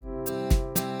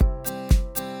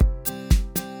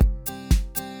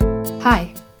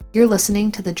You're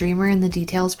listening to the Dreamer in the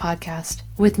Details podcast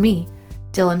with me,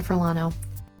 Dylan Furlano.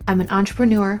 I'm an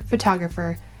entrepreneur,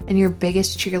 photographer, and your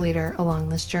biggest cheerleader along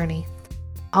this journey.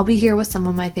 I'll be here with some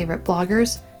of my favorite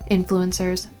bloggers,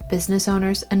 influencers, business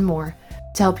owners, and more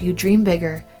to help you dream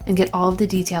bigger and get all of the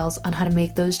details on how to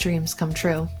make those dreams come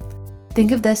true.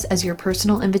 Think of this as your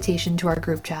personal invitation to our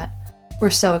group chat. We're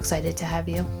so excited to have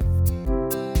you.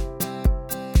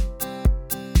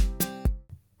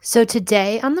 So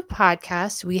today on the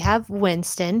podcast, we have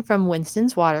Winston from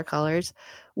Winston's Watercolors.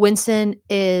 Winston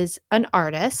is an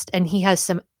artist, and he has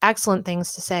some excellent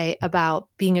things to say about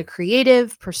being a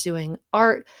creative, pursuing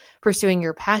art, pursuing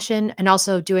your passion, and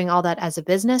also doing all that as a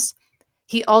business.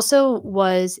 He also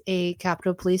was a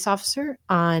Capitol Police officer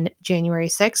on January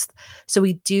 6th. So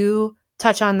we do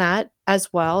touch on that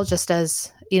as well, just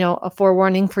as, a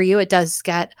forewarning for you. It does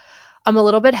get a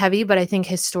little bit heavy, but I think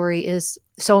his story is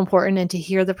so important, and to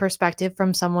hear the perspective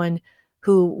from someone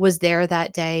who was there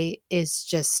that day is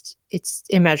just, it's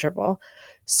immeasurable.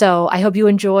 So I hope you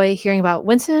enjoy hearing about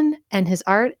Winston and his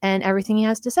art and everything he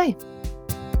has to say.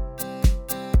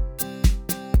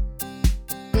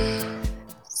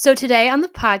 So today on the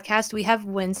podcast, we have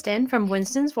Winston from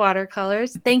Winston's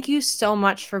Watercolors. Thank you so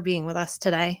much for being with us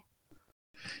today.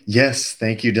 Yes,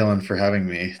 thank you, Dylan, for having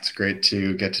me. It's great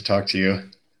to get to talk to you.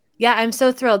 Yeah, I'm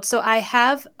so thrilled. So I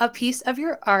have a piece of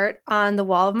your art on the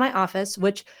wall of my office,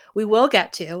 which we will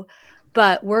get to,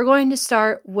 but we're going to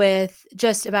start with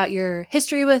just about your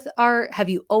history with art. Have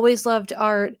you always loved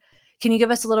art? Can you give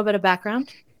us a little bit of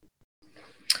background?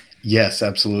 Yes,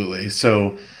 absolutely.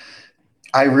 So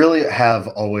I really have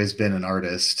always been an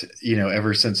artist.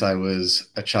 Ever since I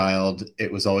was a child,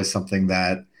 it was always something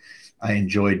that I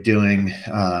enjoyed doing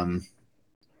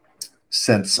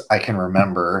since I can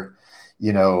remember.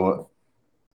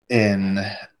 In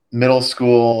middle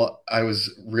school, I was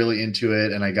really into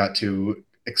it, and I got to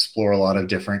explore a lot of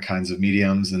different kinds of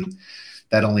mediums, and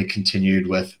that only continued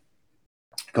with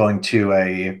going to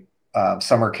a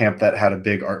summer camp that had a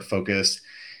big art focus,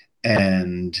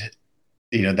 and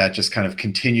that just kind of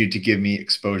continued to give me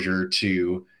exposure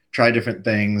to try different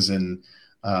things and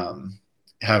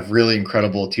have really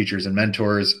incredible teachers and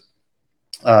mentors.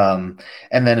 And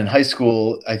then in high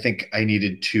school, I think I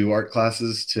needed 2 art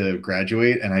classes to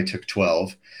graduate, and I took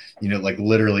 12. Like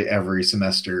literally every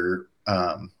semester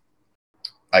I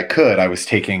was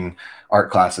taking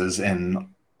art classes in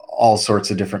all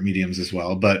sorts of different mediums as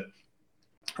well. But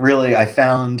really, I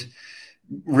found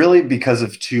because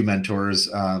of 2 mentors,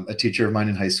 a teacher of mine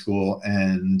in high school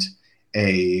and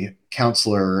a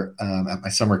counselor at my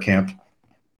summer camp.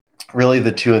 Really,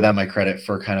 the 2 of them I credit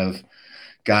for kind of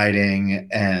guiding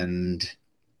and,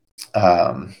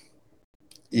 kind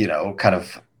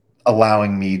of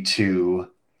allowing me to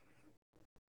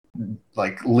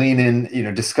like lean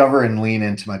in, discover and lean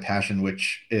into my passion,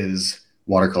 which is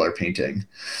watercolor painting.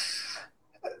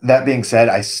 That being said,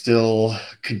 I still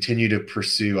continue to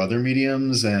pursue other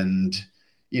mediums, and,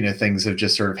 things have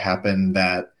just sort of happened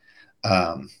that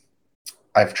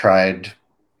I've tried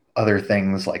other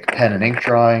things like pen and ink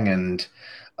drawing and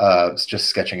just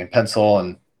sketching in pencil.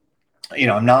 And,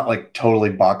 I'm not like totally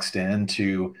boxed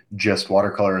into just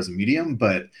watercolor as a medium,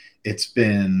 but it's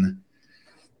been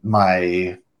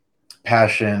my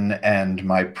passion and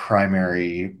my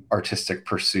primary artistic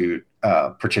pursuit,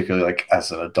 particularly like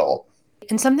as an adult.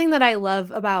 And something that I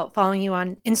love about following you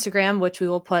on Instagram, which we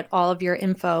will put all of your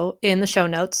info in the show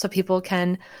notes so people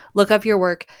can look up your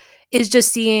work, is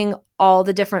just seeing all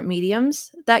the different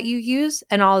mediums that you use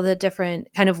and all the different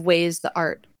kind of ways the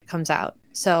art comes out.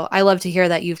 So I love to hear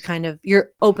that you're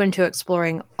open to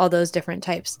exploring all those different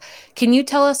types. Can you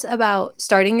tell us about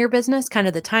starting your business, kind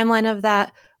of the timeline of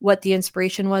that, what the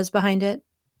inspiration was behind it?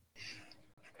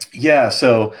 Yeah,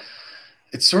 so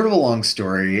it's sort of a long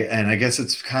story, and I guess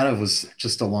it's kind of was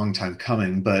just a long time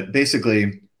coming. But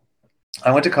basically,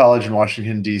 I went to college in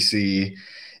Washington, D.C.,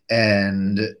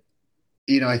 and,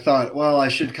 I thought, well, I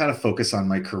should kind of focus on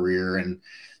my career. And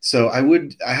so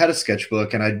I had a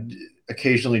sketchbook, and I'd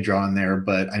occasionally draw in there,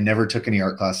 but I never took any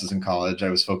art classes in college. I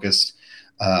was focused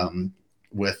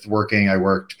with working. I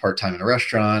worked part-time in a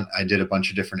restaurant. I did a bunch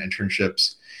of different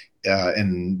internships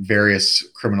in various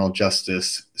criminal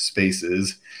justice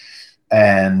spaces.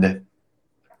 And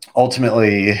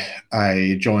ultimately,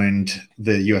 I joined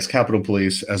the U.S. Capitol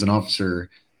Police as an officer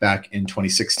back in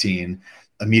 2016,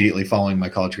 immediately following my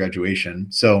college graduation.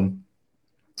 So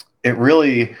it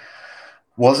really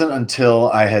wasn't until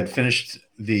I had finished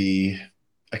the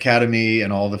academy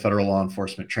and all the federal law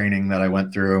enforcement training that I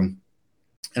went through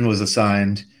and was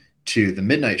assigned to the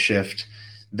midnight shift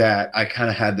that I kind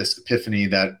of had this epiphany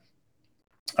that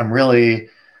I'm really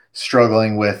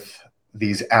struggling with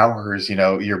these hours,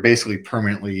 you're basically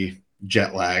permanently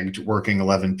jet lagged, working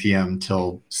 11 p.m.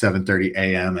 till 7:30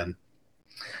 a.m. and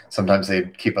sometimes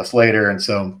they'd keep us later. And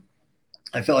so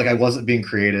I felt like I wasn't being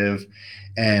creative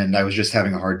and I was just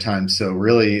having a hard time. So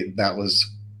really that was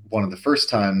one of the first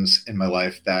times in my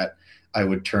life that I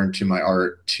would turn to my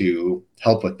art to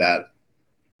help with that.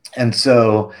 And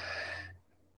so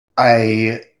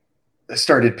I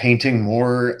started painting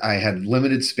more. I had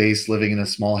limited space living in a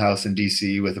small house in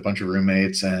DC with a bunch of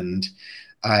roommates, and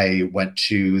I went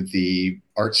to the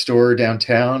art store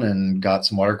downtown and got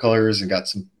some watercolors and got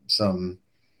some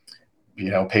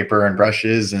paper and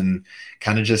brushes and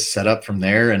kind of just set up from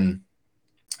there, and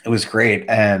it was great.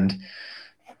 And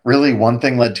really one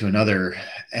thing led to another,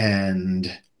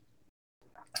 and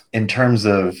in terms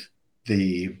of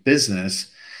the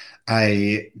business,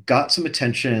 I got some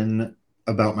attention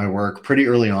about my work pretty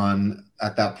early on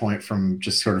at that point from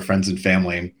just sort of friends and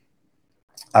family.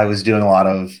 I was doing a lot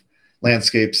of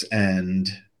landscapes and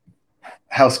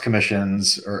house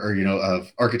commissions or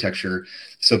of architecture.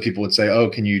 So people would say, "Oh,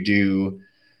 can you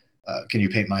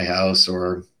paint my house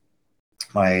or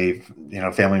my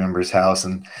family member's house?"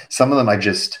 And some of them I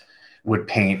just would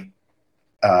paint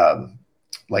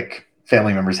like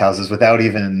family members' houses without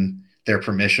even their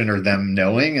permission or them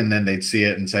knowing, and then they'd see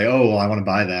it and say, "Oh, well, I want to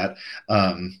buy that."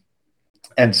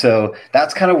 And so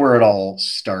that's kind of where it all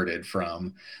started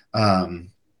from.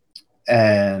 Um,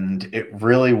 and it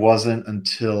really wasn't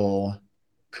until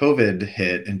COVID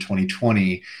hit in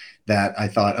 2020 that I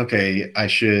thought, okay, I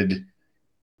should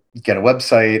get a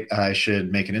website, I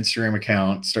should make an Instagram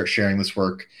account, start sharing this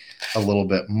work a little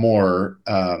bit more,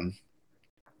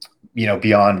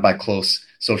 beyond my close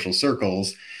social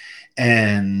circles.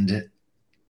 And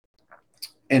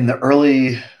in the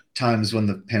early times when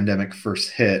the pandemic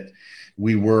first hit,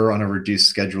 we were on a reduced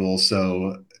schedule.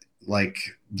 So, like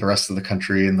the rest of the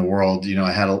country and the world,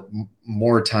 I had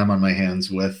more time on my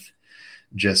hands with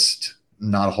just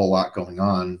not a whole lot going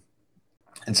on.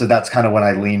 And so that's kind of when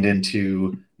I leaned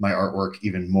into my artwork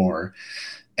even more.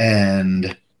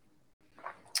 And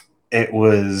it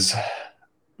was,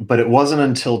 but it wasn't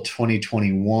until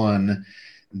 2021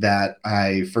 that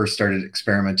I first started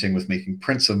experimenting with making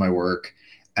prints of my work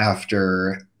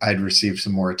after I'd received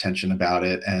some more attention about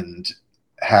it and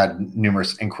had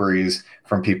numerous inquiries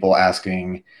from people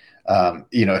asking,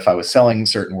 if I was selling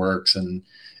certain works. And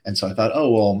so I thought, oh,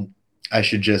 well, I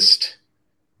should just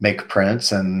make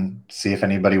prints and see if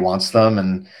anybody wants them.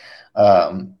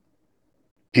 And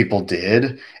people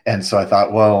did. And so I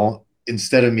thought, well,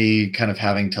 instead of me kind of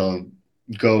having to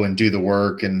go and do the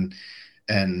work and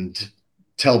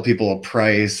tell people a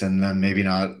price and then maybe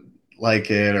not like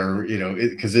it, or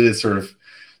because it is sort of,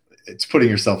 it's putting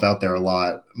yourself out there a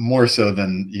lot more so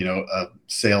than a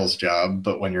sales job,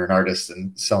 but when you're an artist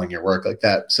and selling your work like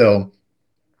that. So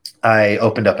I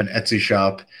opened up an Etsy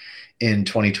shop in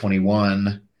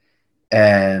 2021,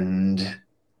 and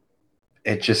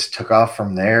it just took off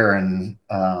from there. And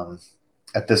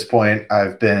at this point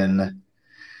I've been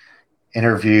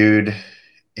interviewed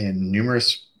in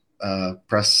numerous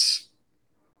press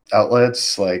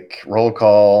outlets like Roll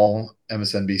Call,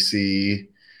 MSNBC,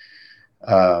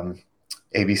 ABC,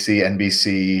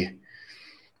 NBC.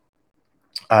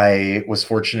 I was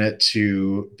fortunate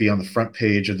to be on the front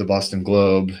page of the Boston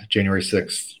Globe January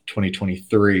 6th,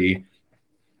 2023,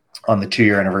 on the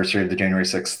 2-year anniversary of the January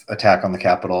 6th attack on the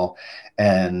Capitol.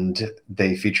 And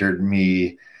they featured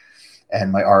me and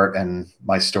my art and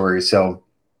my story. So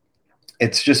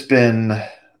it's just been,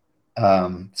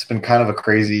 it's been kind of a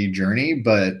crazy journey,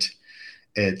 but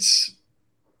it's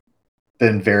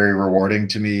been very rewarding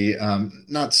to me.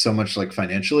 Not so much like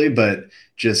financially, but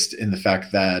just in the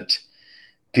fact that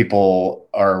people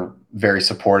are very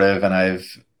supportive, and I've,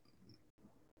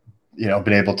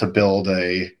 been able to build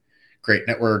a great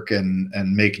network and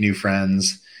make new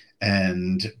friends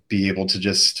and be able to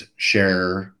just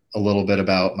share a little bit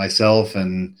about myself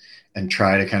and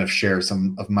try to kind of share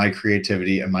some of my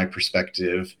creativity and my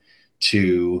perspective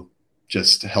to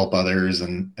just help others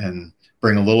and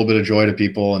bring a little bit of joy to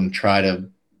people and try to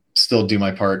still do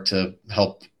my part to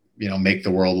help, make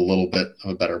the world a little bit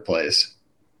of a better place.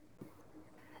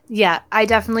 Yeah, I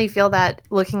definitely feel that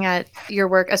looking at your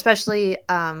work, especially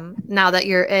now that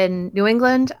you're in New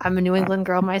England. I'm a New England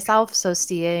girl myself, so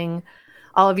seeing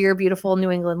all of your beautiful New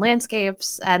England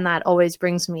landscapes, and that always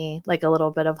brings me like a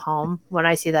little bit of home when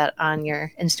I see that on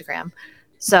your Instagram.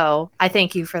 So I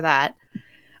thank you for that.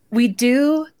 We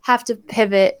do have to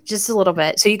pivot just a little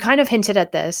bit. So you kind of hinted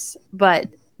at this, but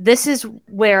this is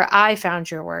where I found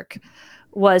your work.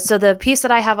 Was so the piece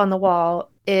that I have on the wall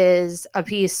is a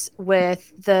piece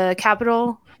with the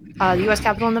Capitol, the U.S.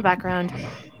 Capitol in the background,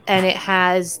 and it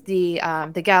has the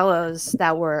gallows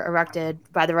that were erected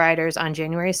by the rioters on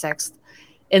January 6th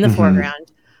in the Hmm.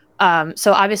 foreground.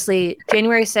 So obviously,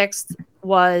 January 6th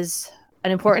was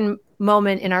an important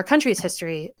moment in our country's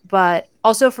history, but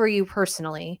also for you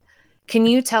personally. Can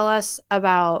you tell us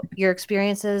about your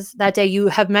experiences that day? You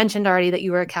have mentioned already that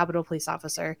you were a Capitol Police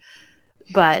officer,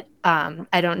 but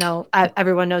I don't know.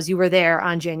 Everyone knows you were there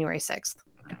on January 6th.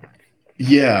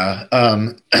 Yeah.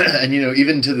 And,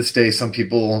 even to this day, some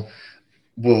people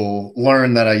will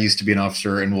learn that I used to be an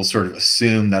officer and will sort of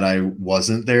assume that I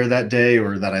wasn't there that day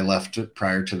or that I left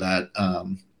prior to that.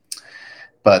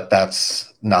 But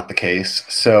that's not the case.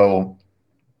 So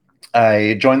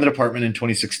I joined the department in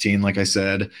 2016, like I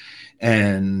said,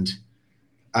 and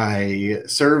I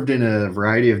served in a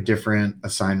variety of different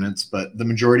assignments, but the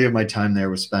majority of my time there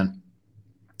was spent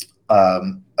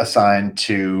assigned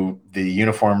to the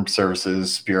Uniformed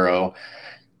Services Bureau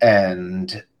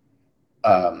and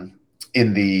um,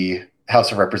 in the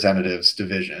House of Representatives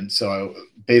division. So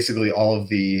basically, all of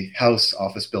the House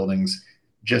office buildings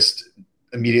just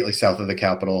immediately south of the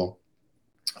Capitol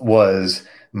was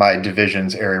my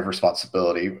division's area of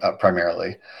responsibility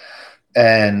primarily.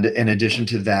 And in addition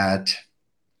to that,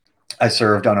 I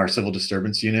served on our Civil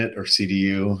Disturbance Unit, or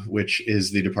CDU, which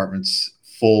is the department's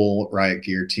full riot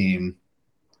gear team.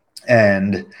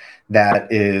 And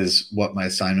that is what my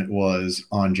assignment was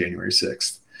on January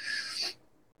 6th.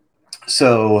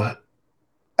 So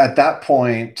at that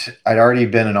point, I'd already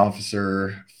been an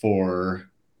officer for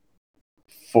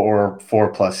four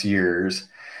plus years.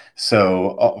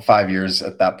 So 5 years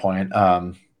at that point.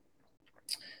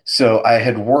 So I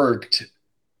had worked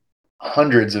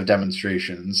hundreds of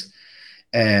demonstrations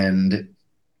and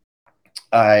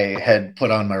I had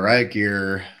put on my riot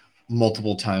gear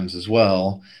multiple times as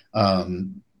well,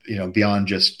 beyond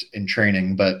just in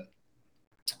training. But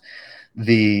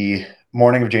the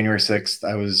morning of January 6th,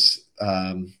 I was,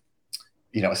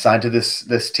 assigned to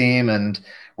this team and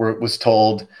was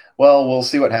told, well, we'll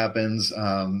see what happens.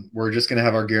 We're just going to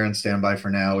have our gear on standby for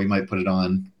now. We might put it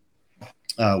on.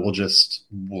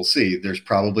 We'll see. There's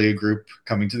probably a group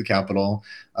coming to the Capitol.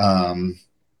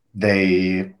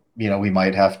 We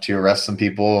might have to arrest some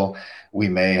people. We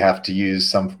may have to use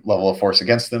some level of force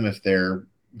against them if they're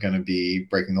going to be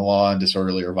breaking the law and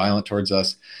disorderly or violent towards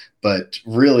us. But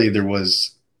really, there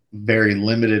was very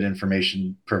limited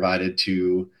information provided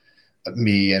to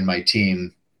me and my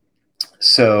team.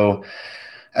 So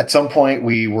at some point,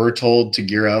 we were told to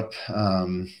gear up.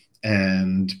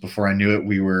 And before I knew it,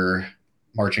 we were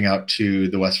marching out to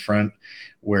the West Front,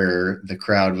 where the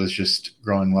crowd was just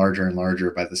growing larger and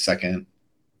larger by the second.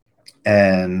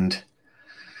 And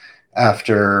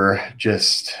after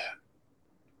just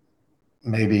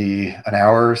maybe an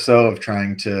hour or so of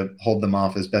trying to hold them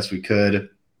off as best we could,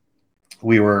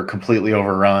 we were completely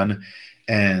overrun.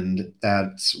 And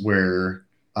that's where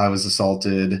I was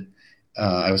assaulted.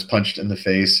 I was punched in the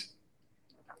face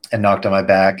and knocked on my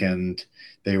back, and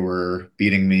they were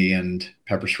beating me and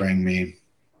pepper spraying me.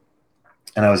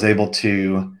 And I was able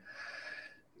to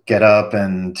get up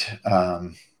and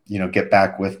get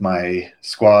back with my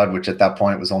squad, which at that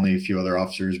point was only a few other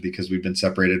officers because we'd been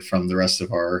separated from the rest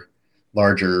of our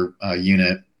larger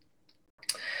unit.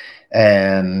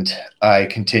 And I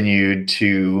continued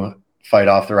to fight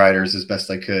off the riders as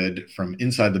best I could from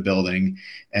inside the building,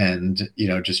 and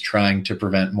just trying to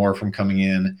prevent more from coming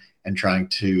in and trying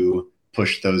to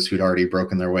push those who'd already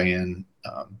broken their way in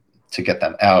to get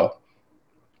them out.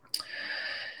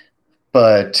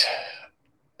 But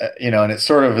and it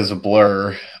sort of is a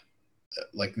blur,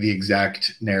 like the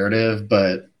exact narrative,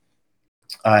 but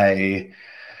I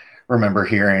remember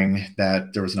hearing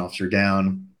that there was an officer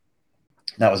down.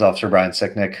 That was Officer Brian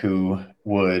Sicknick, who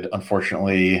would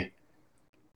unfortunately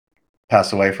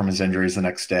pass away from his injuries the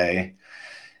next day.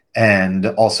 And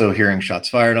also hearing shots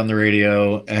fired on the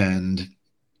radio and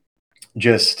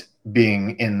just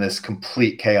being in this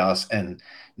complete chaos and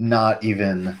not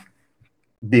even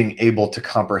being able to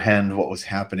comprehend what was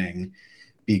happening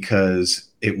because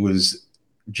it was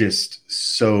just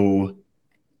so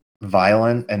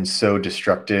violent and so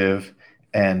destructive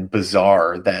and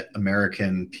bizarre that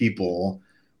American people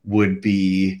would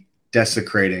be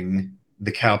desecrating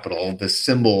the Capitol, the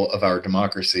symbol of our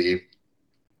democracy,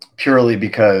 purely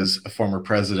because a former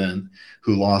president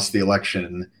who lost the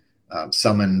election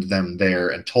summoned them there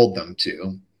and told them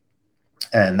to.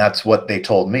 And that's what they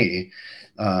told me,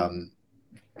 in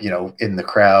the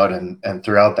crowd and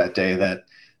throughout that day, that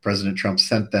President Trump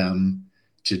sent them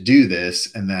to do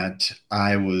this and that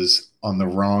I was on the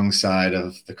wrong side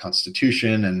of the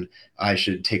Constitution and I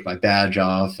should take my badge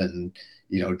off and,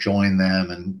 join them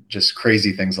and just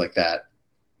crazy things like that.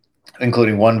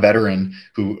 including one veteran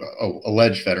who,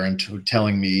 alleged veteran,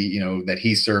 telling me, that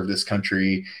he served this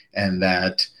country and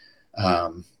that,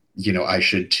 I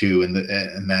should too, and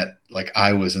that like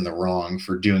I was in the wrong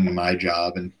for doing my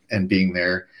job and being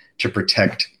there to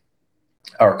protect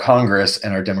our Congress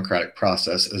and our democratic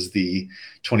process as the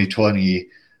 2020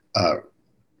 uh,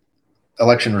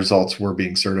 election results were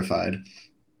being certified.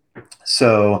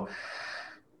 So,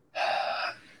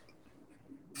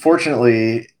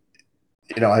 fortunately,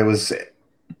 I was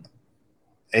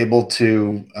able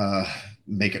to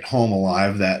make it home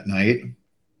alive that night.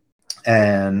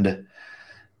 And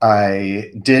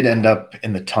I did end up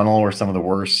in the tunnel where some of the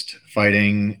worst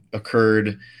fighting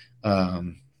occurred.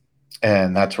 Um,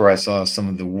 and that's where I saw some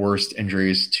of the worst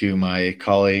injuries to my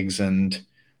colleagues and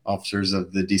officers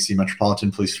of the DC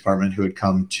Metropolitan Police Department who had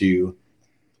come to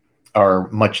our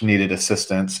much needed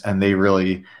assistance. And they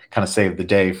really kind of saved the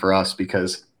day for us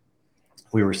because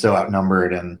we were so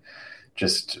outnumbered and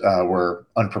just were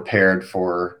unprepared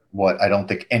for what I don't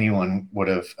think anyone would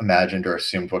have imagined or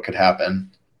assumed what could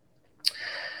happen.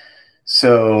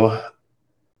 So,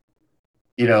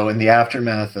 in the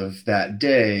aftermath of that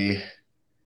day,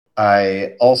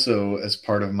 I also, as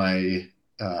part of my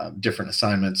different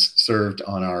assignments, served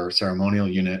on our ceremonial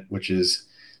unit, which is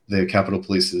the Capitol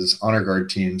Police's honor guard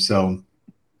team. So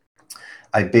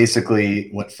I basically,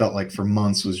 what felt like for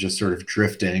months, was just sort of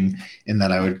drifting in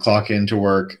that I would clock into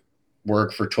work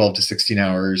for 12 to 16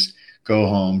 hours, go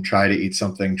home, try to eat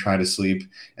something, try to sleep,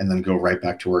 and then go right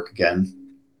back to work again.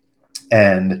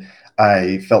 And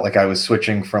I felt like I was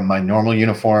switching from my normal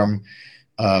uniform,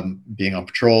 being on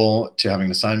patrol, to having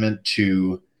an assignment,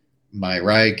 to my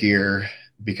riot gear,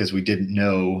 because we didn't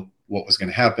know what was going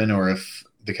to happen or if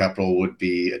the Capitol would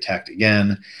be attacked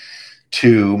again,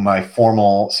 to my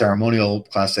formal ceremonial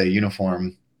Class A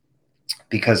uniform,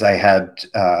 because I had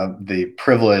the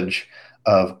privilege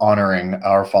of honoring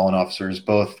our fallen officers,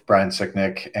 both Brian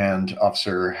Sicknick and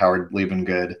Officer Howard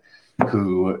Liebengood,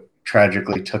 who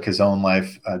tragically took his own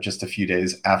life just a few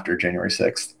days after January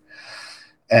 6th.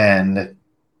 And,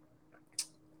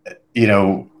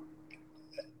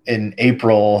 in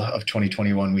April of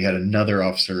 2021, we had another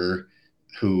officer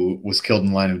who was killed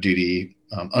in line of duty,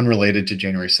 unrelated to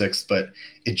January 6th, but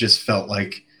it just felt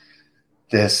like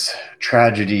this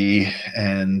tragedy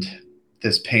and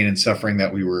this pain and suffering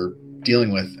that we were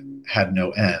dealing with had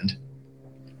no end.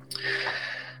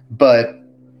 But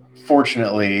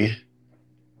fortunately,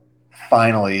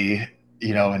 finally,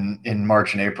 in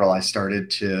March and April, I started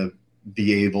to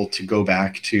be able to go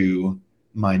back to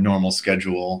my normal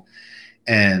schedule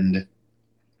and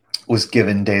was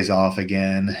given days off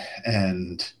again.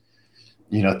 And,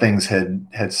 things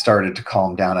had started to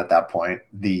calm down at that point.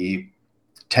 The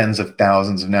tens of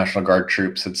thousands of National Guard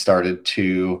troops had started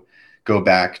to go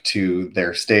back to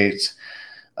their states.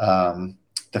 The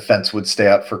fence would stay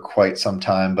up for quite some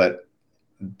time, but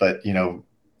the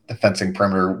fencing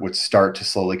perimeter would start to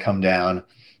slowly come down.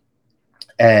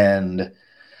 And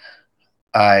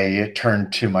I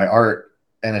turned to my art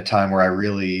in a time where I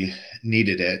really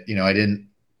needed it. I didn't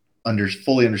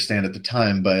fully understand at the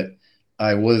time, but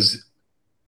I was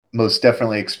most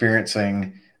definitely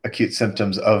experiencing acute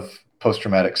symptoms of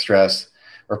post-traumatic stress,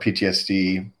 or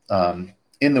PTSD,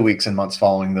 in the weeks and months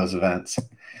following those events.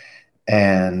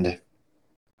 And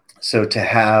so to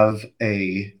have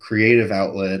a creative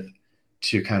outlet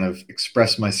to kind of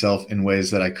express myself in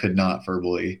ways that I could not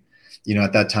verbally,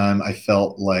 at that time, I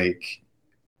felt like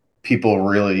people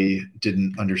really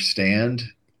didn't understand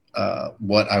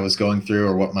what I was going through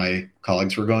or what my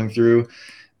colleagues were going through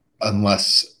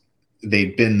unless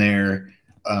they'd been there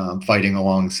fighting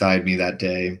alongside me that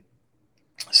day.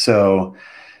 So,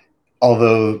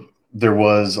 although there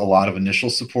was a lot of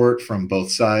initial support from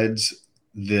both sides,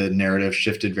 the narrative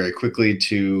shifted very quickly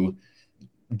to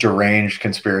deranged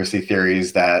conspiracy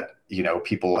theories that,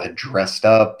 people had dressed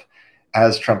up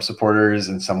as Trump supporters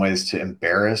in some ways to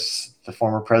embarrass the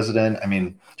former president. I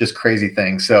mean, just crazy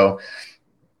things. So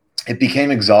it became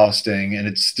exhausting, and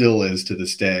it still is to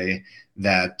this day,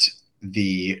 that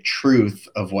the truth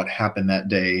of what happened that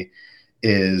day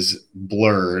is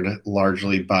blurred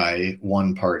largely by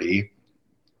one party.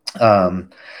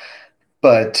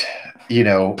 But,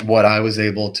 what I was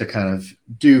able to kind of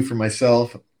do for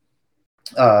myself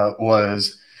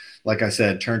was, like I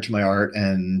said, turn to my art,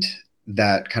 and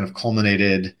that kind of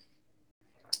culminated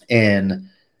in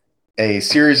a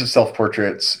series of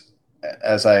self-portraits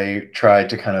as I tried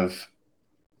to kind of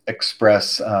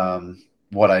express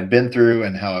what I'd been through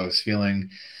and how I was feeling,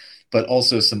 but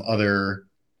also some other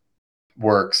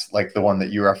works like the one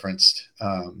that you referenced,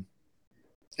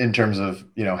 in terms of,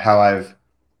 how I've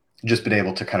just been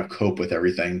able to kind of cope with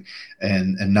everything,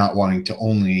 and not wanting to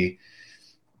only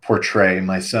portray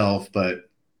myself, but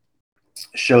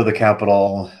show the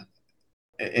Capitol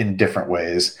in different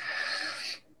ways.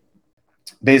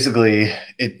 Basically,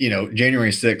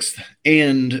 January 6th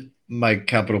and my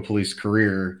Capitol Police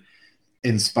career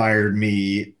inspired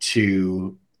me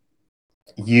to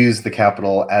use the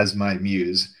Capitol as my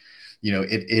muse.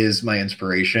 It is my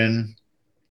inspiration,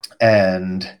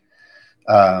 and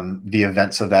the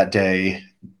events of that day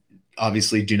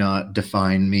obviously do not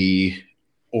define me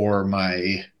or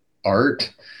my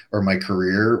art or my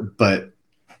career, but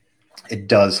it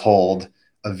does hold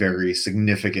a very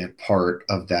significant part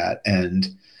of that.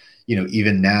 And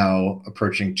even now,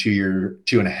 approaching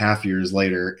 2.5 years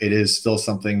later, it is still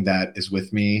something that is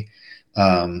with me,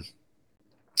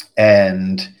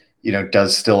 and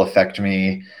does still affect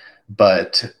me.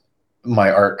 But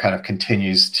my art kind of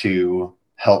continues to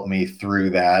help me through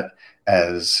that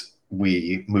as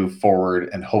we move forward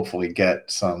and hopefully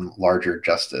get some larger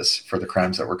justice for the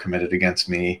crimes that were committed against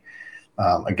me,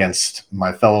 against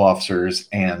my fellow officers,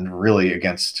 and really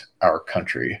against our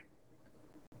country.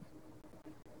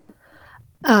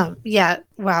 Yeah,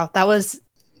 wow, that was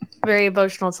very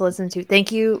emotional to listen to.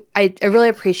 Thank you. I really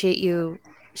appreciate you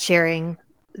sharing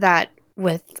that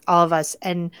with all of us.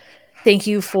 And thank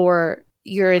you for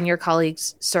your and your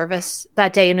colleagues' service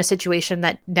that day in a situation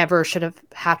that never should have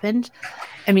happened.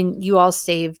 I mean, you all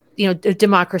saved,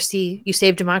 democracy. You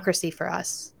saved democracy for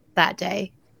us that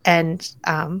day. And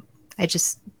I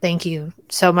just thank you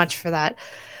so much for that.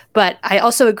 But I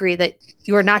also agree that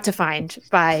you are not defined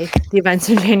by the events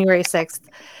of January 6th.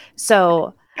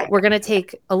 So we're going to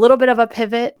take a little bit of a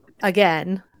pivot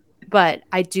again, but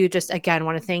I do just again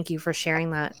want to thank you for sharing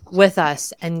that with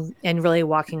us and really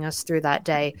walking us through that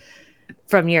day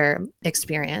from your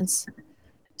experience.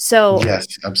 So Yes,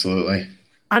 absolutely.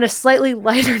 on a slightly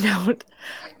lighter note,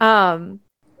 um,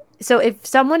 so if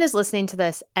someone is listening to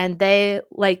this and they,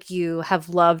 like you, have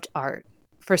loved art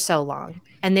for so long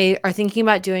and they are thinking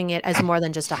about doing it as more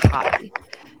than just a hobby,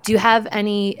 do you have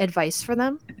any advice for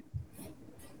them?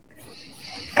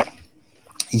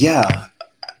 Yeah,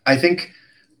 I think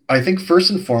I think first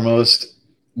and foremost,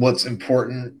 what's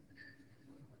important,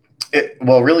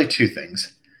 well, really two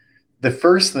things. The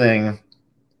first thing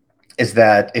is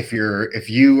that if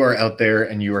you are out there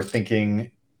and you are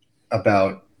thinking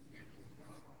about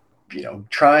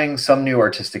trying some new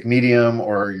artistic medium,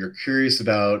 or you're curious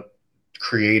about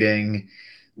creating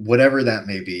whatever that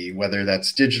may be, whether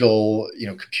that's digital,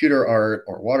 computer art,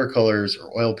 or watercolors,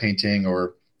 or oil painting,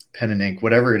 or pen and ink,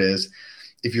 whatever it is,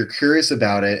 if you're curious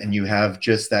about it and you have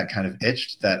just that kind of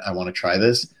itch that I want to try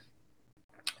this,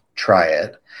 try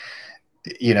it.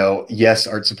 Yes,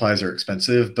 art supplies are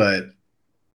expensive,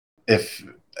 if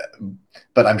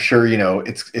but I'm sure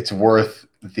it's worth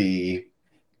the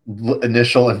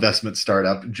initial investment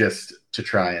startup just to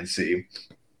try and see.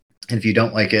 And if you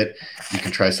don't like it, you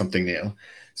can try something new.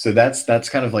 So that's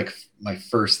kind of like my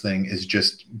first thing, is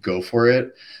just go for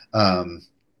it.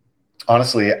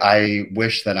 Honestly, I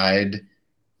wish that I'd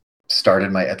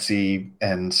started my Etsy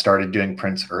and started doing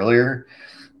prints earlier.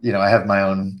 I have my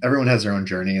own, everyone has their own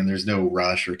journey and there's no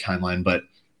rush or timeline, but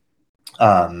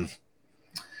um,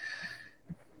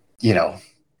 you know,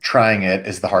 trying it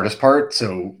is the hardest part.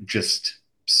 So just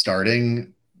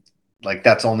starting, like,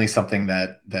 that's only something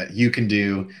that you can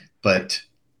do, but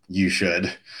you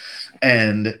should.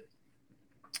 And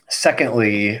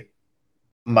secondly,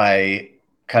 my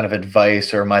kind of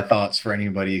advice or my thoughts for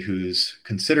anybody who's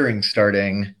considering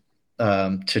starting,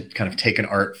 to kind of take an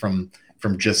art from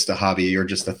just a hobby or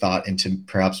just a thought into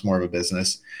perhaps more of a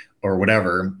business or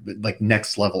whatever, like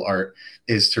next level art,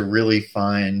 is to really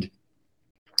find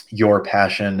your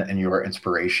passion and your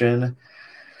inspiration.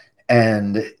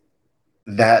 And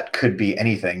that could be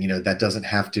anything. That doesn't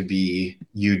have to be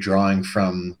you drawing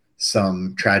from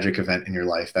some tragic event in your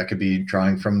life. That could be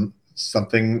drawing from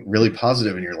something really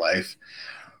positive in your life.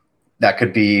 That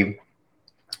could be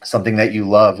something that you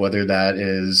love, whether that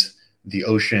is the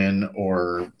ocean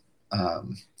or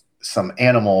some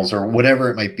animals or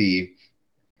whatever it might be.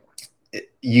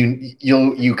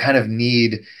 You kind of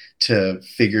need to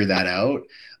figure that out,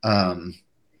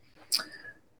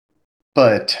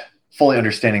 but fully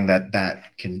understanding that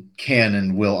can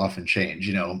and will often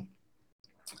change.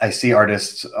 I see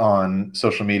artists on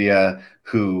social media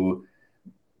who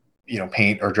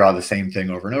paint or draw the same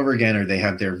thing over and over again, or they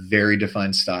have their very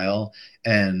defined style.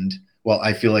 And while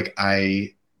I feel like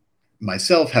I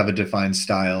myself have a defined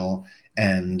style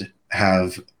and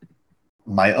have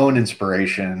my own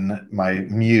inspiration, my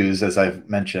muse, as I've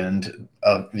mentioned,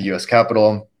 of the US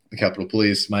Capitol, the Capitol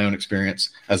Police, my own experience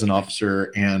as an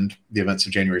officer, and the events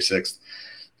of January 6th,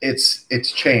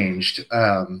 it's changed.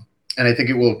 And I think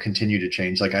it will continue to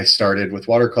change. Like I started with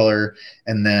watercolor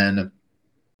and then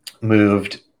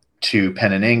moved to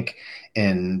pen and ink,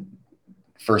 and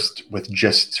first with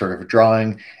just sort of a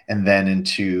drawing, and then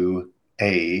into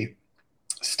a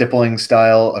stippling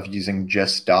style of using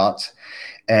just dots.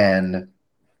 And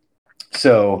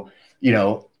so, you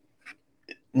know,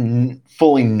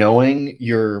 fully knowing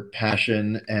your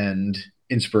passion and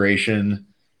inspiration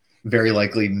very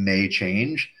likely may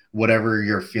change whatever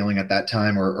you're feeling at that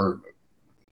time, or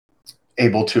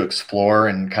able to explore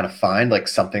and kind of find like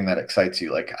something that excites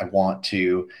you. Like I want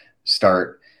to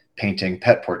start painting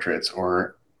pet portraits,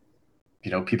 or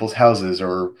people's houses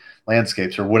or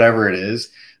landscapes or whatever it is,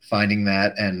 finding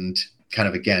that and kind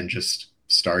of again just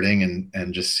starting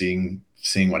and just seeing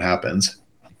what happens.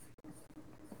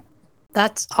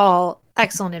 That's all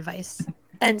excellent advice.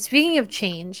 And speaking of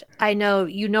change, I know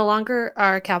you no longer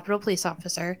are a Capitol Police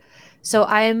officer. So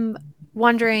I'm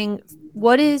wondering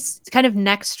what is kind of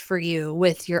next for you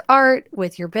with your art,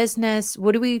 with your business?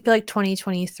 What do we feel like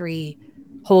 2023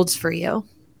 holds for you?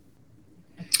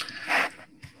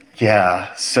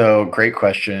 Yeah, so great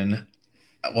question.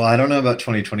 Well, I don't know about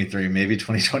 2023, maybe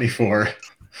 2024.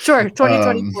 Sure, um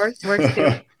 2024 works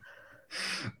too.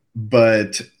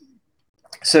 but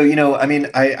so, I mean,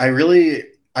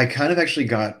 I kind of actually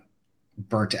got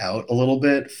burnt out a little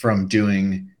bit from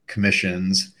doing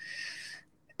commissions.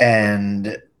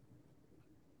 And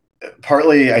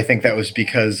partly I think that was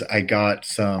because I got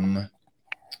some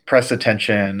press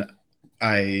attention.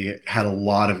 I had a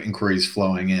lot of inquiries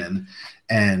flowing in.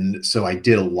 And so I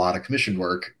did a lot of commissioned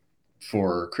work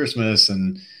for Christmas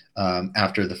and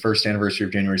after the first anniversary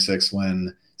of January 6th,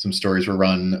 when some stories were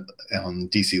run on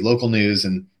DC local news.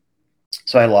 And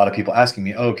so I had a lot of people asking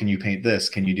me, oh, can you paint this?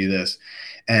 Can you do this?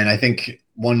 And I think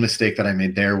one mistake that I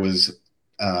made there was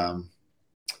um,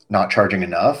 not charging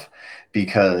enough,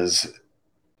 because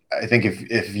I think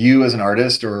if you as an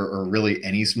artist, or really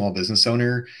any small business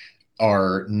owner,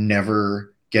 are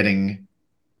never getting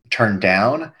turned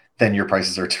down, then your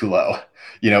prices are too low.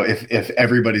 If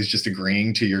everybody's just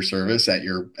agreeing to your service at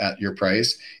your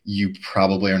price, you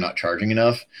probably are not charging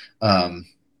enough. And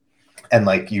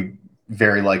like you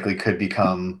very likely could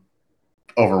become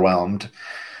overwhelmed.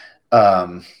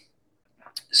 Um,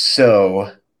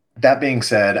 so that being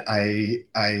said,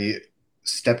 I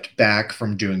stepped back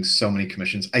from doing so many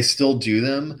commissions. I still do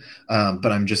them,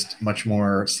 but I'm just much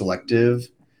more selective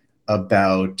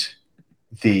about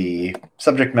the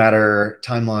subject matter,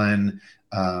 timeline,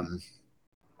 um,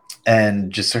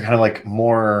 and just kind of like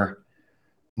more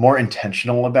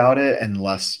intentional about it, and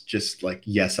less just like,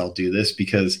 yes, I'll do this,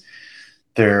 because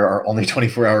there are only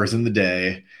 24 hours in the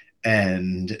day.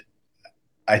 And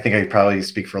I think I probably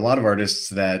speak for a lot of artists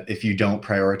that if you don't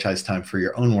prioritize time for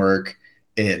your own work,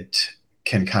 it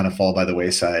can kind of fall by the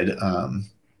wayside.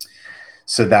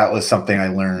 So that was something I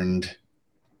learned.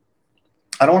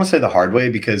 I don't want to say the hard way,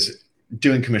 because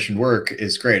doing commissioned work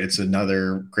is great. It's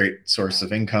another great source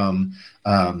of income.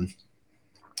 Um,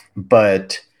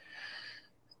 but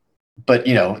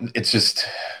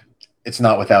it's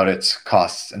not without its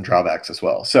costs and drawbacks as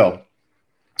well. So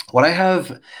what I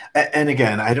have, and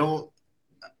again, I don't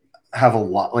have a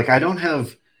lot, like I don't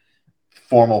have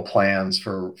formal plans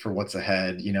for what's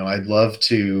ahead. I'd love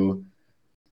to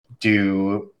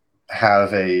do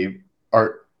have a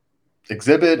art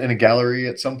exhibit in a gallery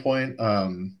at some point.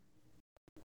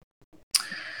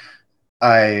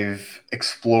 I've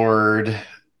explored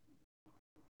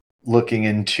looking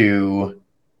into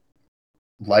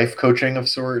life coaching of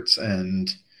sorts,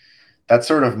 and that's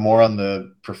sort of more on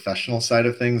the professional side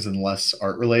of things and less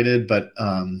art related. But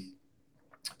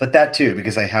that too,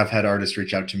 because I have had artists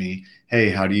reach out to me,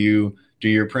 hey, how do you do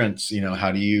your prints?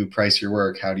 How do you price your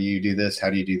work? How do you do this?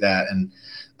 How do you do that? And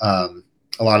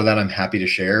a lot of that I'm happy to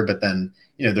share. But then,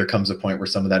 there comes a point where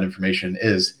some of that information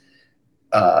is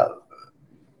uh,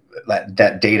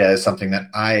 that data is something that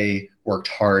I worked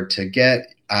hard to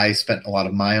get. I spent a lot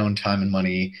of my own time and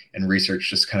money and research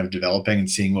just kind of developing and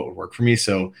seeing what would work for me.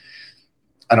 So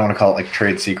I don't want to call it like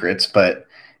trade secrets, but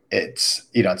it's,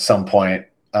 at some point,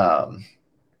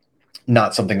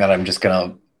 not something that I'm just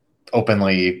going to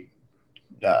openly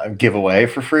give away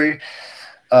for free.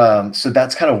 So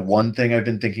that's kind of one thing I've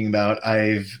been thinking about.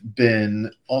 I've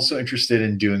been also interested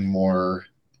in doing more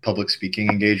public speaking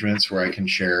engagements where I can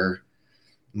share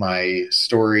my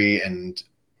story and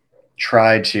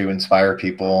try to inspire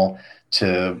people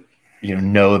to,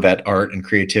 know that art and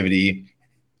creativity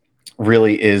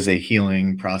really is a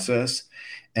healing process,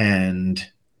 and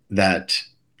that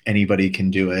anybody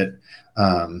can do it.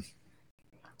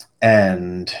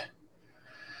 And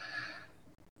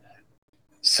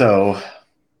so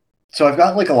I've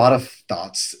got like a lot of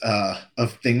thoughts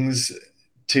of things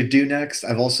to do next.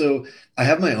 I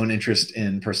have my own interest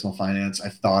in personal finance.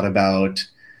 I've thought about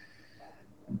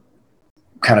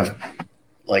kind of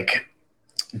like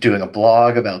doing a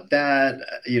blog about that.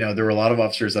 There were a lot of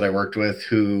officers that I worked with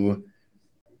who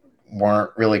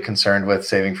weren't really concerned with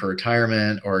saving for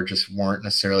retirement, or just weren't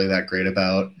necessarily that great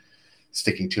about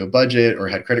sticking to a budget, or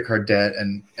had credit card debt.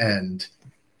 And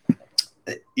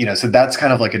so that's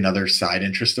kind of like another side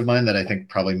interest of mine that I think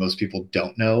probably most people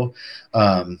don't know.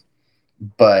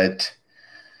 But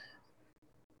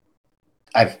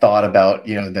I've thought about,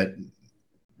 that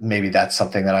maybe that's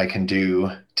something that I can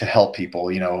do to help people,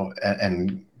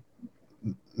 and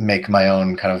make my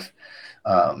own kind of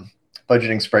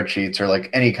budgeting spreadsheets, or like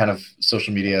any kind of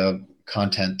social media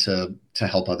content to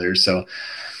help others. So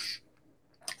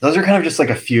those are kind of just like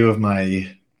a few of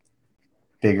my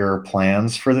bigger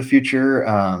plans for the future.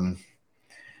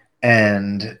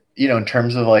 And in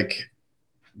terms of like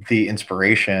the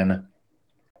inspiration,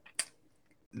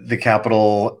 the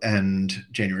Capitol and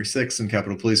January 6th and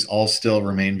Capitol Police all still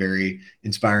remain very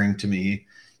inspiring to me.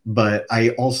 But I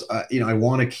also, I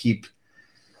want to keep,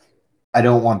 I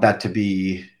don't want that to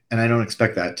be, and I don't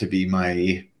expect that to be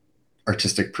my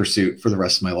artistic pursuit for the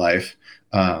rest of my life.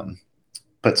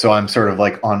 But so I'm sort of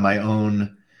like on my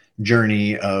own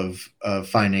journey of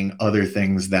finding other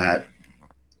things that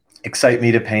excite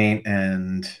me to paint,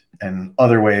 and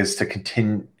other ways to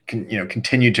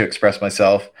continue to express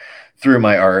myself through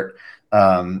my art,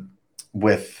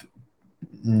 with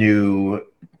new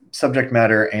subject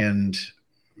matter and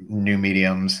new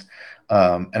mediums.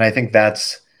 And I think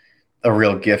that's a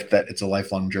real gift, that it's a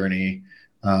lifelong journey.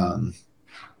 And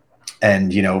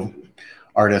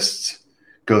artists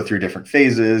go through different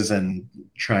phases and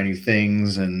try new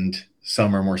things, and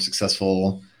some are more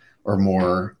successful or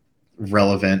more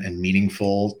relevant and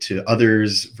meaningful to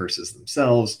others versus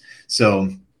themselves. So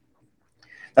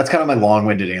that's kind of my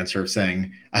long-winded answer of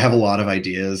saying I have a lot of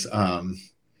ideas.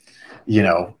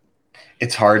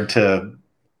 It's hard to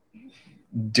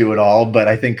do it all, but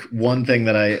I think one thing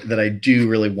that I do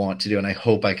really want to do, and I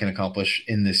hope I can accomplish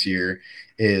in this year,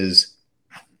 is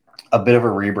a bit of a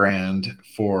rebrand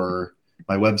for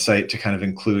my website, to kind of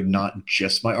include not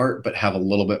just my art, but have a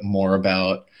little bit more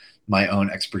about my own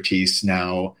expertise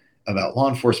now, about law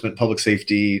enforcement, public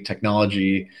safety,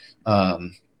 technology,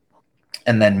 and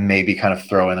then maybe kind of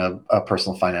throw in a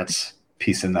personal finance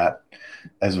piece in that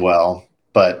as well.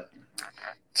 But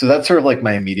so that's sort of like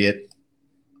my immediate.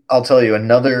 I'll tell you,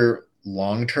 another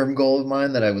long-term goal of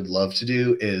mine that I would love to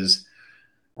do is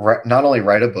not only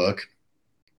write a book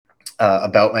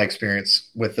about my experience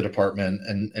with the department,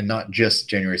 and not just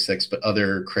January 6th, but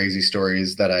other crazy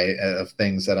stories of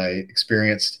things that I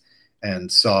experienced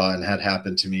and saw and had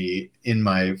happen to me in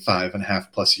my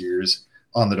 5.5+ years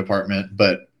on the department.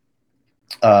 But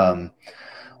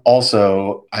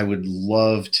also, I would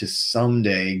love to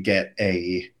someday get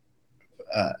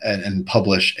and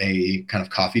publish a kind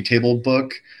of coffee table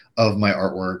book of my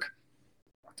artwork,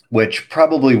 which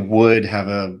probably would have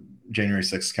a January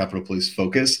 6th Capitol Police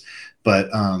focus,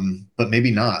 but maybe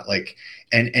not. Like,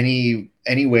 and any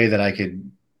way that I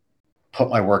could put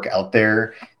my work out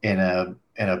there in a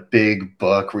big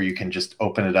book where you can just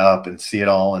open it up and see it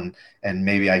all, and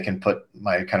maybe I can put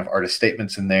my kind of artist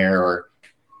statements in there,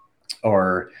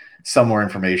 or some more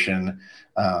information.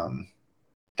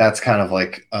 That's kind of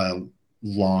like a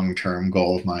long-term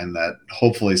goal of mine that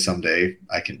hopefully someday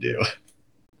I can do.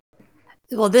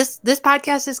 Well, this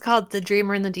podcast is called The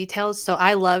Dreamer in the Details, so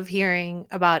I love hearing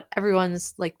about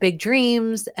everyone's like big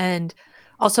dreams, and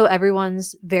also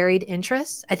everyone's varied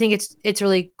interests. I think it's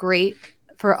really great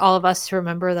for all of us to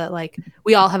remember that like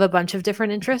we all have a bunch of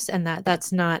different interests, and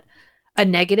that's not a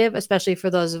negative, especially for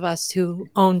those of us who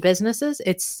own businesses.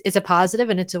 It's a positive,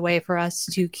 and it's a way for us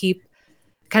to keep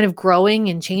kind of growing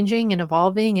and changing and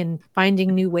evolving and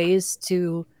finding new ways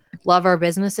to love our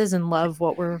businesses and love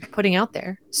what we're putting out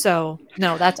there. So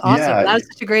no, that's awesome. Yeah, That was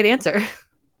such a great answer.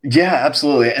 yeah,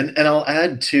 absolutely. And I'll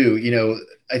add too,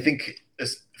 I think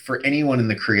for anyone in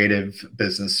the creative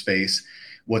business space,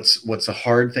 what's a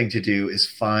hard thing to do is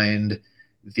find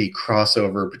the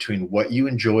crossover between what you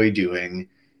enjoy doing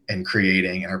and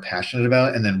creating and are passionate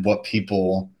about, and then what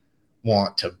people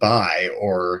want to buy,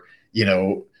 or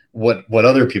what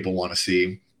other people want to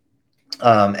see.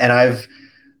 And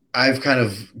I've kind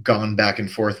of gone back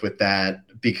and forth with that,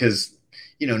 because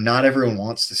not everyone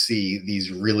wants to see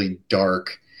these really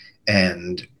dark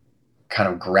and kind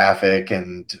of graphic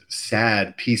and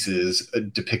sad pieces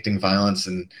depicting violence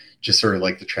and just sort of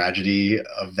like the tragedy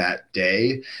of that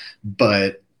day.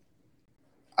 But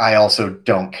I also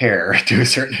don't care to a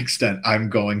certain extent. I'm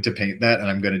going to paint that and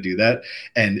I'm going to do that.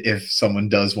 And if someone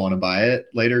does want to buy it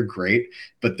later, great.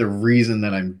 But the reason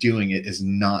that I'm doing it is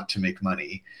not to make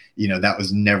money. That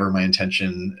was never my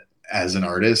intention as an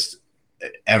artist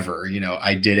ever.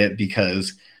 I did it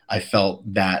because I felt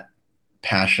that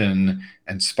passion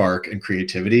and spark and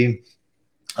creativity.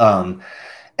 And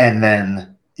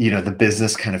then, the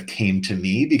business kind of came to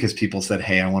me because people said,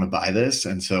 hey, I want to buy this.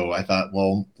 And so I thought,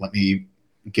 well, let me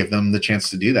give them the chance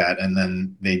to do that. And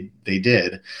then they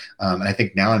did. And I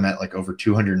think now I'm at like over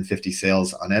 250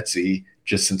 sales on Etsy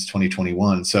just since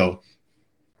 2021. So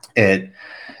it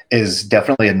is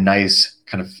definitely a nice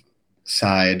kind of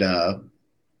side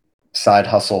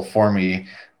hustle for me.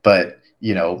 But,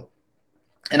 and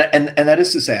that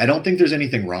is to say, I don't think there's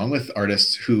anything wrong with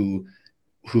artists who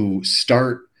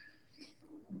start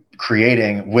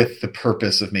creating with the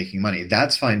purpose of making money.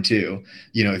 That's fine too.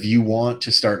 If you want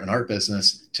to start an art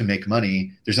business to make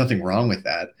money, there's nothing wrong with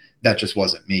that. That just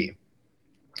wasn't me.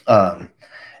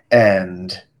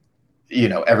 And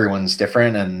everyone's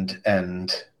different,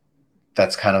 and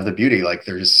that's kind of the beauty. Like,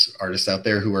 there's artists out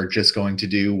there who are just going to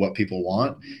do what people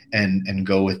want and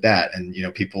go with that. And,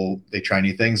 people, they try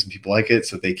new things and people like it,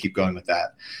 so they keep going with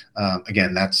that.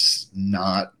 Again, that's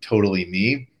not totally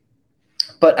me,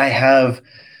 but I have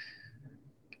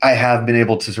been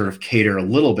able to sort of cater a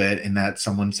little bit in that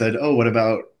someone said, oh, what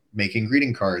about making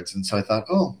greeting cards? And so I thought,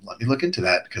 oh, let me look into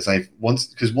that. Because the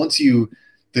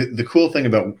cool thing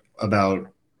about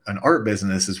an art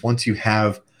business is once you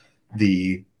have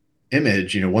the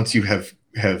image, once you have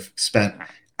spent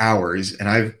hours, and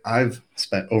I've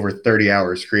spent over 30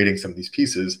 hours creating some of these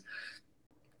pieces,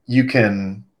 you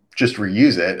can just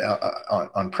reuse it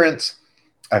on prints.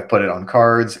 I've put it on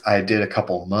cards. I did a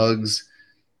couple mugs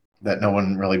that no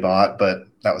one really bought, but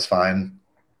that was fine.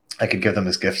 I could give them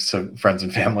as gifts to friends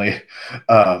and family.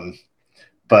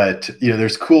 But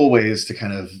there's cool ways to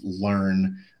kind of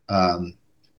learn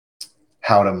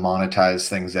how to monetize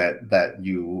things that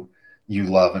you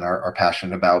love and are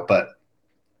passionate about. But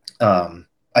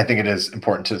I think it is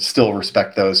important to still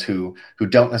respect those who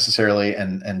don't necessarily,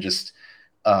 and just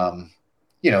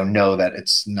know that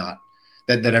it's not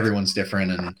that everyone's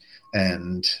different,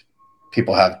 and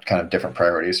people have kind of different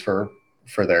priorities for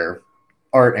their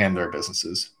art and their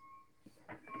businesses.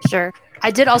 Sure.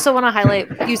 I did also want to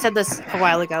highlight, you said this a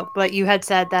while ago, but you had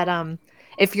said that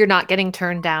if you're not getting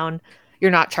turned down,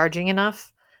 you're not charging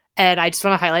enough. And I just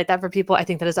want to highlight that for people. I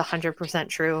think that is 100%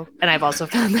 true. And I've also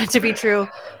found that to be true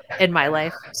in my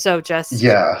life. So just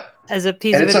as a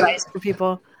piece of advice for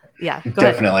people. Yeah, go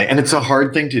definitely. ahead. And it's a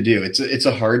hard thing to do. It's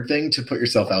a hard thing to put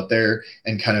yourself out there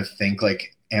and kind of think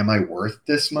like, am I worth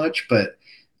this much? But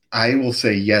I will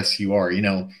say, yes, you are.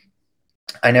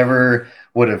 I never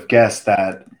would have guessed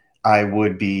that I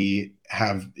would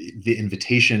have the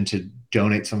invitation to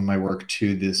donate some of my work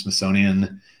to the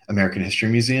Smithsonian American History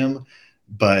Museum,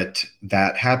 but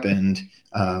that happened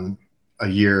a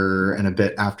year and a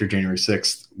bit after January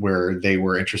 6th, where they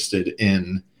were interested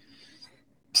in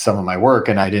some of my work,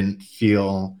 and I didn't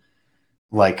feel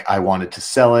like I wanted to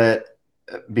sell it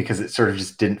because it sort of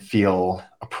just didn't feel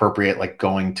appropriate, like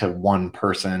going to one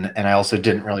person. And I also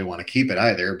didn't really want to keep it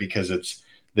either, because it's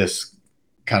this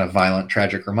kind of violent,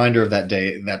 tragic reminder of that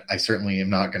day that I certainly am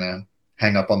not going to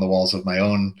hang up on the walls of my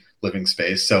own living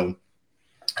space. So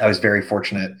I was very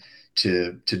fortunate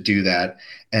to do that.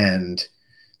 And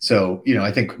so,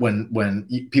 I think when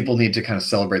people need to kind of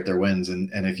celebrate their wins, and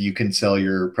if you can sell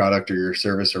your product or your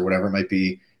service or whatever it might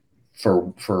be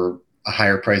for a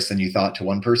higher price than you thought to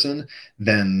one person,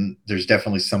 then there's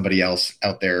definitely somebody else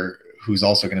out there who's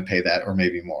also going to pay that, or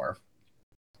maybe more.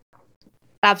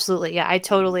 Absolutely. Yeah, I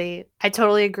totally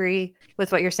agree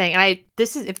with what you're saying. And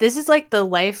if this is like the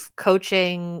life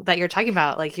coaching that you're talking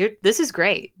about, like this is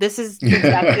great. This is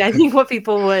exactly, I think, what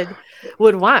people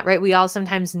would want, right? We all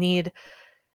sometimes need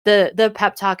the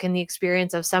pep talk and the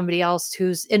experience of somebody else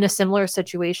who's in a similar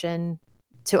situation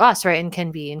to us, right? And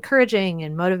can be encouraging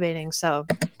and motivating. So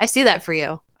I see that for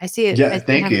you. I see it. Yeah,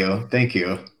 thank you. Thank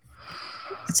you.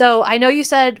 So I know you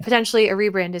said potentially a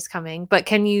rebrand is coming, but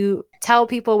can you tell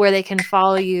people where they can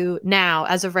follow you now,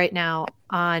 as of right now,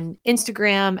 on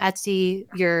Instagram, Etsy,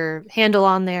 your handle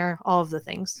on there, all of the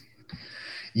things?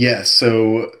 Yeah,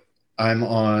 so I'm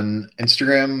on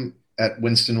Instagram at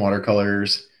Winston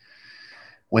Watercolors.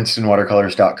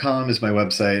 WinstonWatercolors.com is my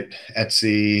website.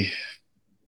 Etsy,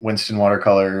 Winston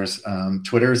Watercolors.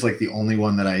 Twitter is like the only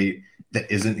one that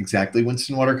isn't exactly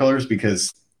Winston Watercolors,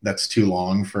 because that's too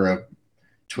long for a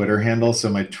Twitter handle. So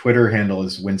my Twitter handle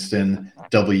is Winston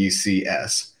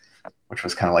WCS, which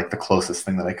was kind of like the closest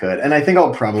thing that I could. And I think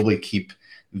I'll probably keep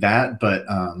that, but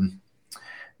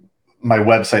my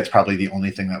website's probably the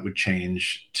only thing that would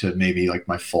change to maybe like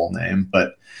my full name.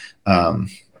 But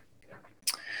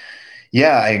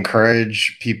yeah, I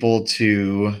encourage people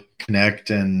to connect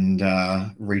and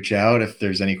reach out if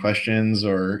there's any questions,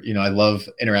 or, I love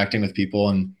interacting with people.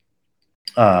 And,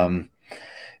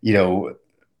 you know,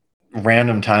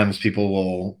 random times people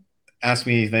will ask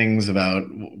me things about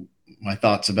my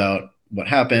thoughts about what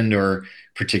happened, or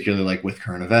particularly like with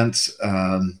current events.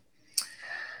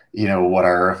 What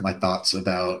are my thoughts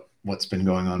about what's been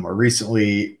going on more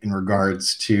recently in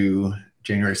regards to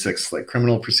January 6th, like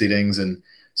criminal proceedings. And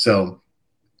so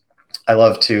I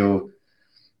love to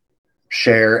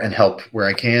share and help where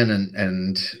I can,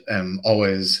 and am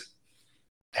always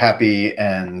happy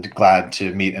and glad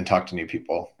to meet and talk to new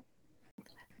people.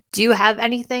 Do you have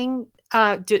anything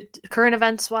current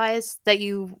events wise that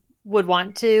you would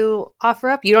want to offer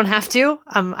up? You don't have to.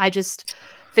 I just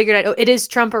figured out it is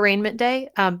Trump arraignment day.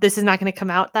 This is not going to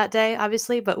come out that day,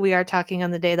 obviously, but we are talking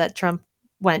on the day that Trump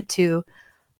went to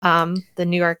the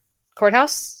New York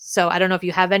courthouse. So I don't know if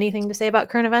you have anything to say about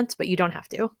current events, but you don't have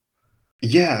to.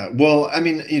 Yeah, well, I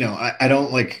mean, I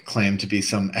don't like claim to be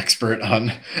some expert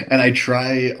on, and I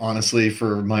try honestly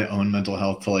for my own mental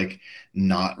health to like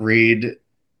not read,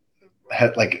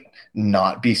 like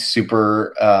not be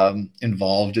super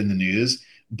involved in the news.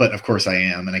 But of course I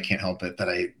am, and I can't help it that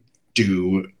I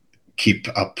do keep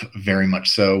up very much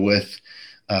so with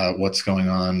what's going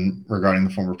on regarding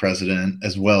the former president,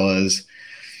 as well as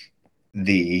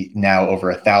the now over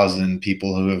 1,000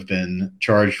 people who have been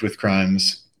charged with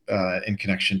crimes in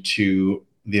connection to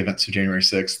the events of January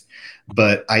 6th.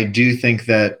 But I do think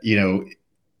that,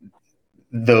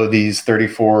 though these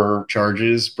 34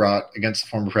 charges brought against the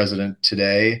former president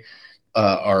today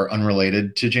are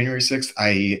unrelated to January 6th,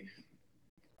 I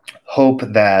hope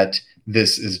that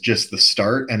this is just the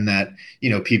start, and that,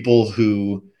 people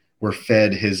who were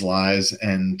fed his lies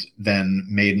and then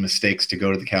made mistakes to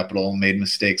go to the Capitol, made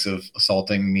mistakes of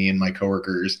assaulting me and my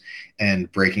coworkers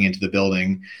and breaking into the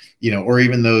building, or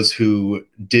even those who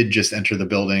did just enter the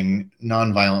building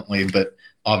non-violently, but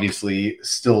obviously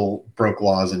still broke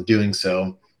laws in doing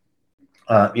so.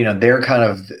 They're kind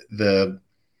of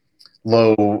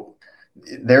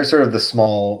they're sort of the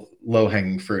small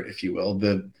low-hanging fruit, if you will.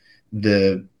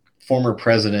 The former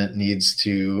president needs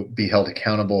to be held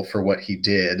accountable for what he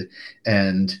did,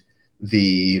 and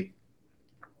the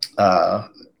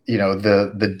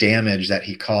damage that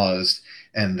he caused,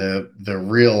 and the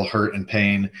real hurt and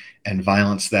pain and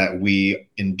violence that we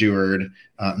endured,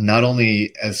 not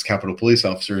only as Capitol Police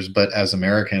officers, but as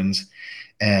Americans.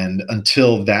 And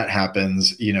until that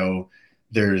happens,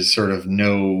 there's sort of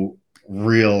no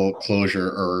real closure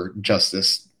or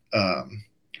justice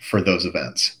for those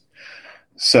events.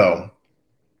 So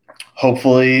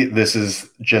hopefully this is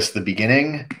just the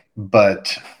beginning,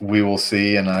 but we will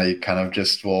see. And I kind of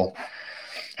just will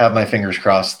have my fingers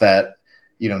crossed that,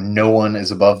 no one is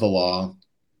above the law,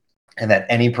 and that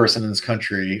any person in this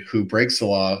country who breaks the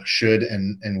law should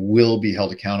and will be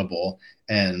held accountable.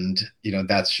 And,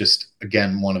 that's just,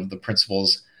 again, one of the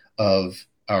principles of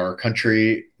our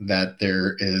country, that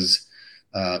there is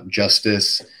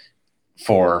justice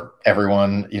for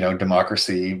everyone,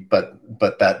 democracy, but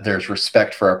that there's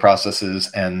respect for our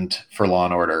processes and for law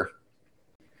and order.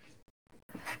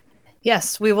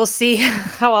 Yes, we will see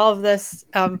how all of this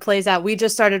plays out. We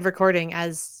just started recording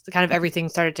as kind of everything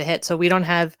started to hit, so we don't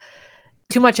have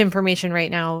too much information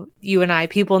right now. You and I,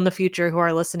 people in the future who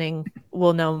are listening,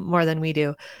 will know more than we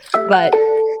do. But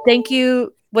thank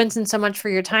you, Winston, so much for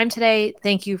your time today.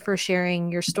 Thank you for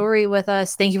sharing your story with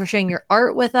us. Thank you for sharing your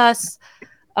art with us.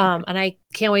 And I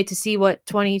can't wait to see what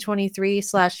 2023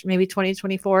 / maybe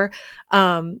 2024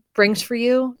 brings for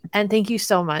you. And thank you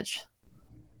so much.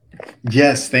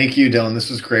 Yes, thank you, Dylan. This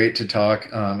was great to talk.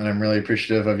 And I'm really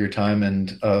appreciative of your time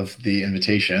and of the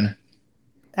invitation.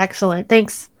 Excellent.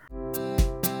 Thanks.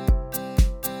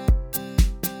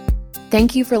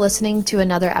 Thank you for listening to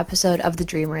another episode of The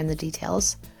Dreamer in the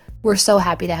Details. We're so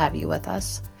happy to have you with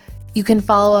us. You can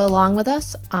follow along with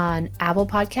us on Apple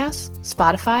Podcasts,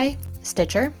 Spotify,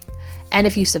 Stitcher, and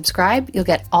if you subscribe, you'll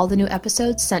get all the new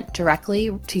episodes sent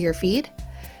directly to your feed.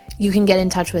 You can get in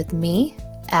touch with me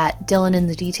at Dylan in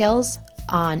the Details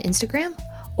on Instagram,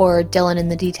 or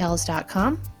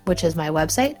dylaninthedetails.com, which is my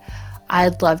website.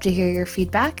 I'd love to hear your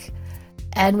feedback,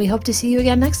 and we hope to see you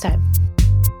again next time.